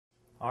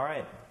All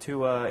right,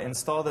 to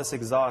install this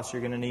exhaust,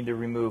 you're going to need to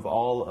remove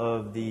all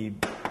of the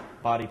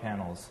body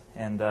panels.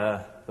 And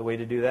the way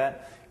to do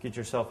that, get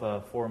yourself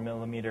a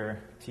 4mm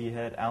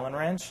T-head Allen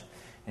wrench,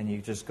 and you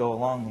just go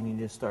along and you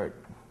just start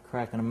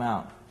cracking them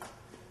out.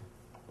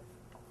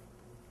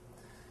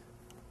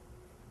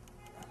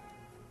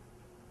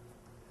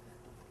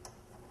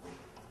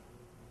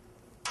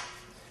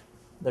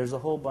 There's a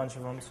whole bunch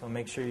of them, so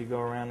make sure you go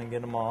around and get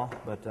them all,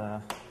 but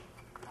all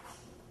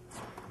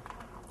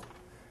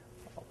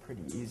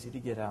pretty easy to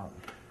get out.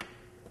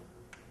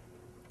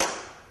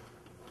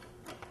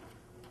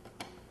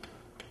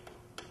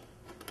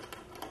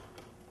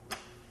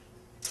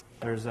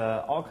 There's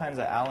all kinds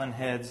of Allen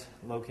heads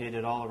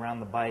located all around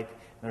the bike.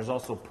 There's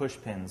also push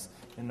pins.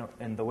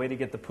 And the way to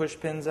get the push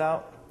pins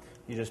out,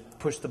 you just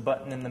push the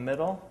button in the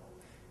middle,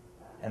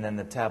 and then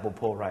the tab will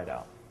pull right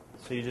out.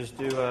 So you just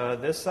do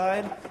this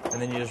side,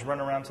 and then you just run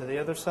around to the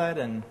other side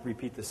and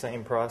repeat the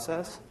same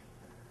process.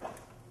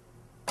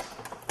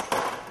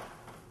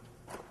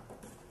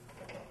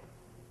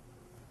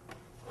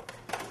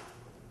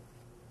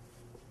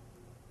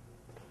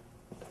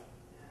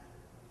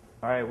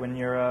 All right, when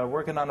you're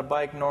working on a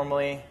bike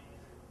normally,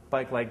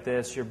 bike like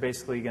this, you're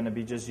basically going to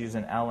be just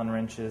using Allen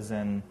wrenches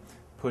and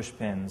push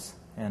pins.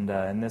 And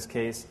in this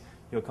case,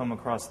 you'll come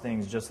across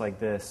things just like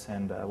this.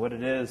 And what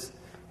it is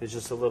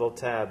just a little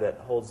tab that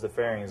holds the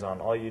fairings on.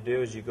 All you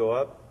do is you go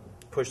up,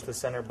 push the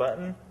center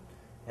button,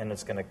 and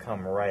it's going to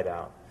come right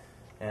out.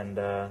 And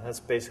that's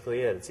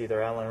basically it. It's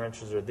either Allen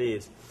wrenches or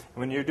these.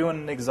 When you're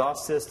doing an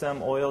exhaust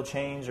system, oil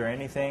change, or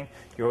anything,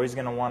 you're always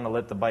going to want to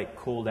let the bike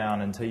cool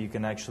down until you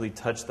can actually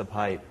touch the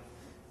pipe.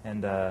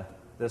 And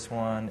this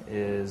one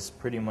is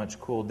pretty much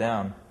cooled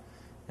down,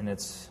 and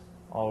it's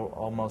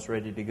almost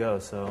ready to go.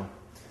 So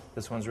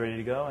this one's ready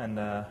to go, and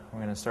we're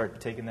going to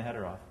start taking the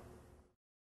header off.